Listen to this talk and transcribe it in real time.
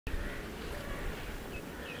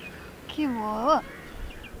के भयो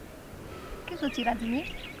के सोचिरा तिमी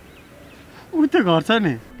उ त घर छ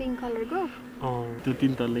नि पिंक कलरको त्यो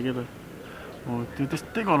 3 तल्ले के त त्यो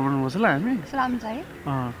त्यस्तै घर बनाउनुपर्छ ल हामी सलाम छ है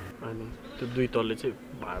अनि त्यो 2 तल्ले चाहिँ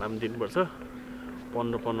भाडामा दिनुपर्छ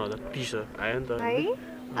 15,000 30 आयो नि त है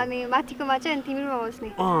अनि माथिकोमा चाहिँ अनि तिमीमा बस्ने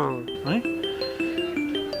है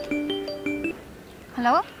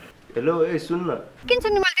हेलो हेलो ए सुन न किन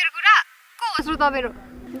सुन्नु मैले तेरो कुरा को होस् र तपाईरो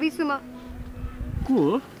बिचमा को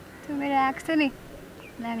हो त्यो मेरो एक्स छ नि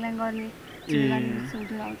ल्याङ गर्ने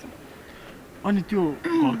आउँछ अनि त्यो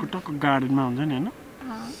घरको टक्क गार्डनमा हुन्छ नि हैन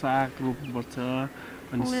साग रोप्नुपर्छ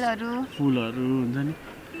अनि फुलहरू हुन्छ नि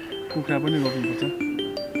कुखुरा पनि रोप्नुपर्छ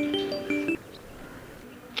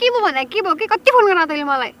के भयो भने के भयो के कति फोन गर्न तैले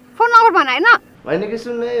मलाई फोन नम्बर भन हैन हैन के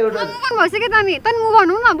सुन न एउटा फोन भइसक्यो त नि तनी मु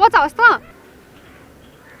भन्नु न बचा होस् त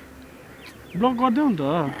ब्लक गर्दियौ नि त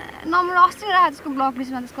नम्बर अस्ति राखेको त्यसको ब्लक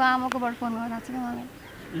लिस्टमा त्यसको आमाकोबाट फोन गरिरहेको छ मलाई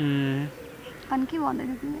अनि के भन्दै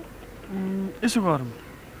थियौ तिमी यसो गरौँ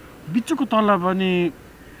बिचको तल्ला पनि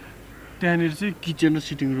त्यहाँनिर चाहिँ किचन र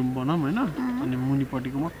सिटिङ रुम बनाऊँ हैन अनि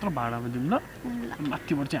मुनिपट्टिको मात्र भाडामा दिउँ ल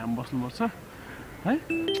माथिबाट चाहिँ हामी बस्नुपर्छ है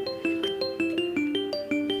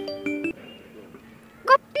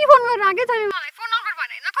कति फोन गरिरहेको छ नि मलाई फोन नम्बर भन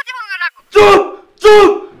हैन कति फोन गरिरहेको चुप चुप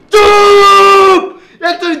चुप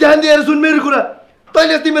एकचोटि ध्यान दिएर सुन मेरो कुरा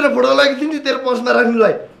तैले अस्ति मेरो फोटो लगेको थियौ नि तेरो पर्समा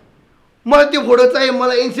राख्नुलाई मलाई त्यो फोटो चाहियो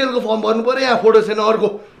मलाई एनसीएल को फर्म भर्नु पर्यो यहाँ फोटो छैन अर्को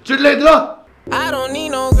छिटो ल्याइदिनु ल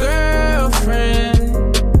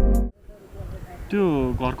त्यो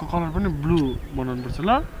घरको कलर पनि ब्लू बनाउनु पर्छ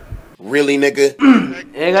ल Really nigga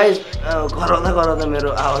Hey guys गराउँदा मेरो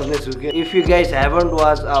आवाज नै सुक्यो if you guys हैभन्ट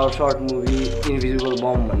watch our shirt movie invisible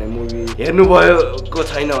bomb भन्ने मुभी हेर्नु भयो को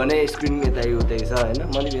छैन भने स्क्रिन यतै उतै छ हैन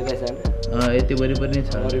मैले यतै छ यति वरिपरि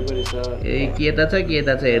छ वरिपरि छ ए के त छ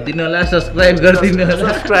हेर्दिनु होला सब्स्क्राइब गर्दिनु होला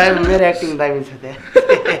सब्स्क्राइब मेरो एक्टिङ दामी छ त्यहाँ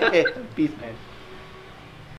पिस